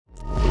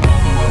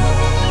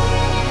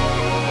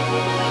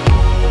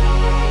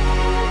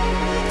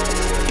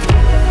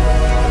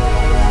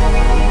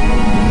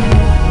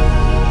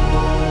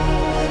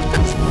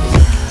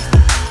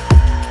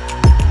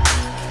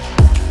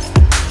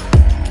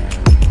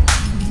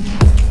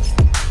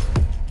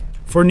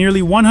For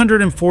nearly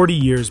 140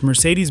 years,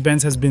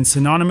 Mercedes-Benz has been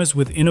synonymous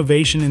with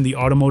innovation in the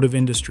automotive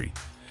industry.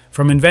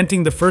 From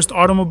inventing the first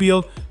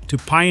automobile to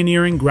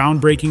pioneering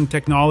groundbreaking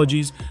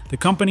technologies, the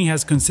company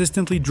has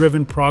consistently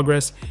driven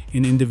progress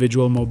in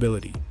individual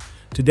mobility.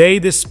 Today,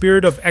 this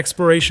spirit of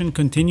exploration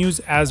continues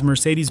as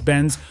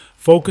Mercedes-Benz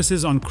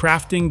focuses on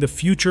crafting the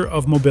future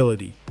of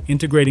mobility,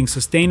 integrating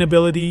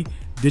sustainability,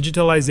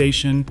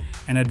 digitalization,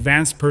 and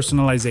advanced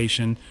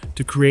personalization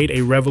to create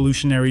a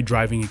revolutionary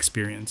driving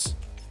experience.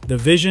 The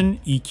Vision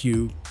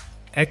EQ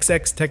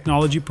XX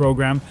technology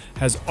program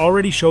has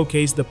already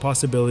showcased the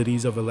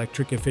possibilities of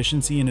electric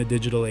efficiency in a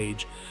digital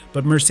age,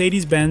 but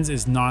Mercedes-Benz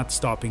is not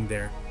stopping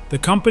there. The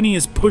company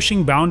is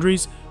pushing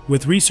boundaries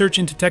with research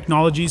into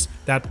technologies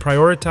that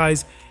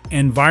prioritize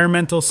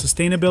environmental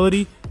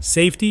sustainability,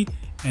 safety,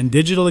 and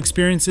digital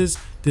experiences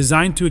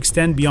designed to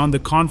extend beyond the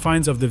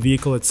confines of the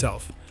vehicle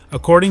itself.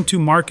 According to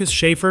Markus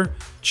Schäfer,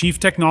 Chief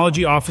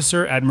Technology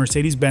Officer at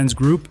Mercedes-Benz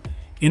Group,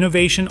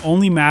 innovation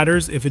only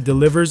matters if it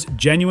delivers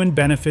genuine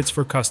benefits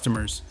for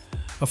customers,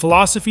 a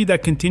philosophy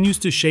that continues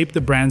to shape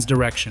the brand's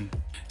direction.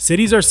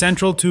 Cities are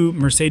central to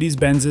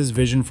Mercedes-Benz's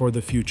vision for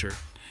the future.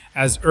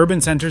 As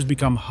urban centers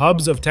become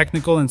hubs of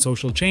technical and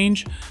social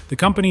change, the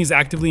company is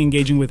actively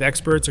engaging with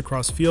experts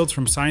across fields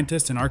from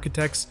scientists and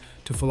architects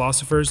to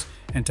philosophers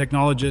and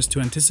technologists to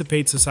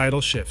anticipate societal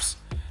shifts.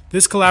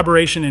 This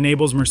collaboration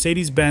enables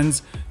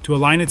Mercedes-Benz to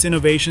align its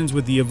innovations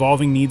with the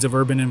evolving needs of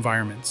urban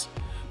environments.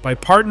 By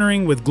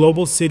partnering with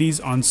global cities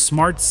on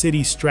smart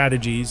city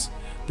strategies,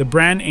 the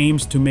brand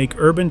aims to make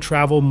urban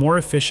travel more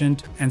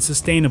efficient and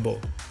sustainable.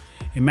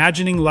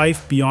 Imagining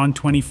life beyond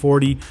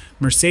 2040,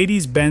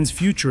 Mercedes-Benz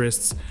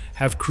futurists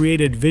have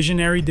created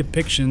visionary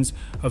depictions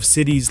of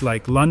cities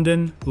like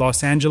London,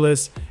 Los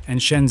Angeles, and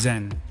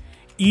Shenzhen.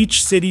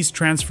 Each city's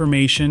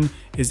transformation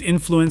is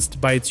influenced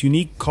by its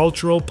unique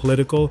cultural,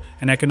 political,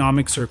 and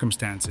economic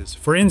circumstances.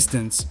 For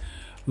instance,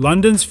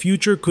 London's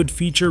future could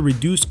feature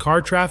reduced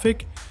car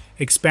traffic,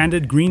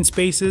 expanded green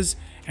spaces,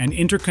 and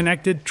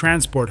interconnected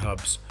transport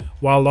hubs,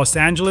 while Los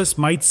Angeles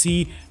might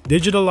see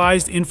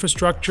digitalized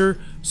infrastructure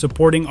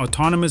supporting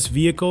autonomous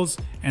vehicles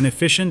and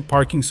efficient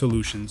parking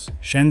solutions.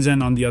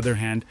 Shenzhen, on the other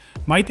hand,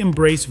 might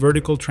embrace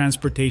vertical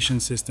transportation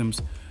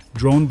systems,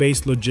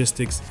 drone-based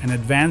logistics, and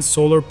advanced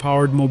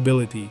solar-powered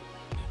mobility.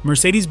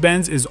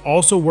 Mercedes-Benz is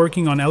also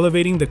working on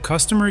elevating the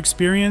customer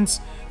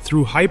experience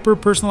through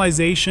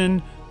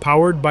hyper-personalization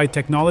powered by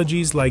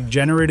technologies like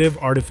generative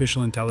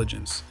artificial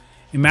intelligence.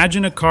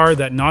 Imagine a car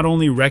that not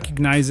only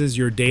recognizes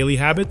your daily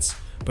habits,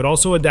 but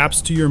also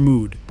adapts to your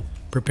mood,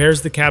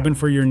 prepares the cabin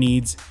for your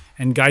needs,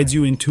 and guides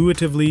you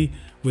intuitively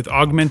with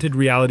augmented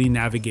reality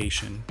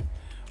navigation.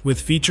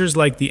 With features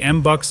like the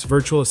MBUX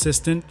virtual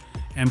assistant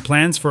and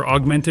plans for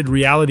augmented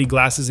reality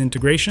glasses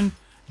integration,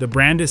 the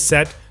brand is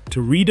set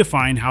to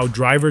redefine how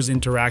drivers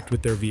interact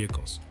with their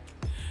vehicles.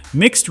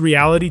 Mixed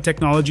reality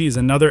technology is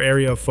another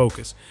area of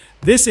focus.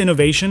 This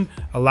innovation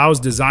allows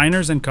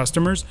designers and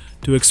customers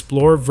to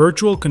explore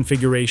virtual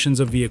configurations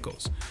of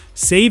vehicles,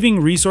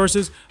 saving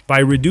resources by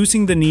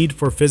reducing the need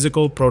for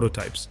physical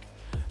prototypes.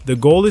 The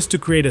goal is to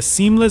create a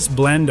seamless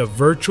blend of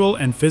virtual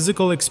and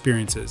physical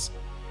experiences,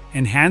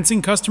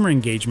 enhancing customer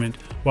engagement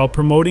while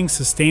promoting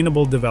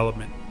sustainable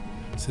development.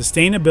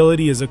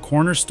 Sustainability is a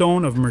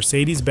cornerstone of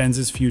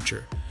Mercedes-Benz's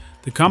future.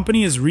 The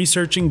company is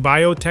researching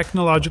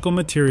biotechnological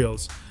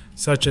materials,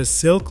 such as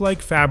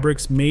silk-like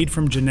fabrics made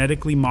from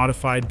genetically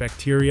modified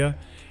bacteria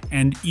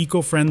and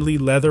eco-friendly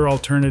leather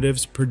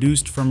alternatives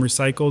produced from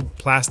recycled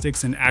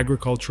plastics and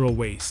agricultural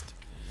waste.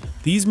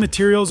 These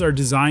materials are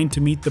designed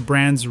to meet the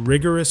brand's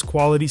rigorous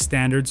quality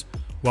standards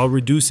while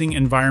reducing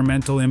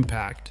environmental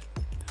impact.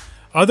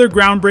 Other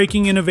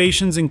groundbreaking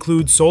innovations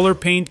include solar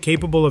paint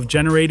capable of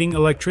generating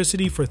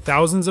electricity for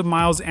thousands of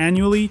miles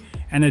annually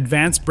and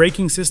advanced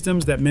braking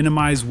systems that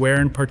minimize wear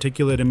and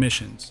particulate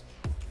emissions.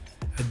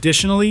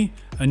 Additionally,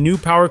 a new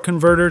power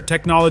converter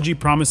technology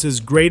promises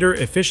greater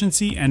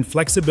efficiency and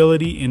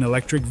flexibility in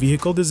electric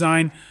vehicle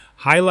design,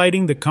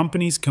 highlighting the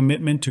company's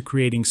commitment to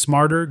creating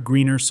smarter,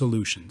 greener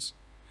solutions.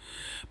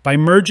 By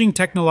merging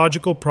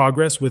technological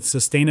progress with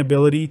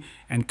sustainability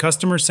and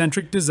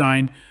customer-centric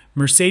design,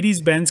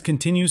 Mercedes-Benz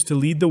continues to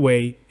lead the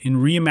way in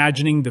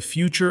reimagining the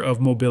future of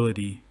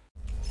mobility.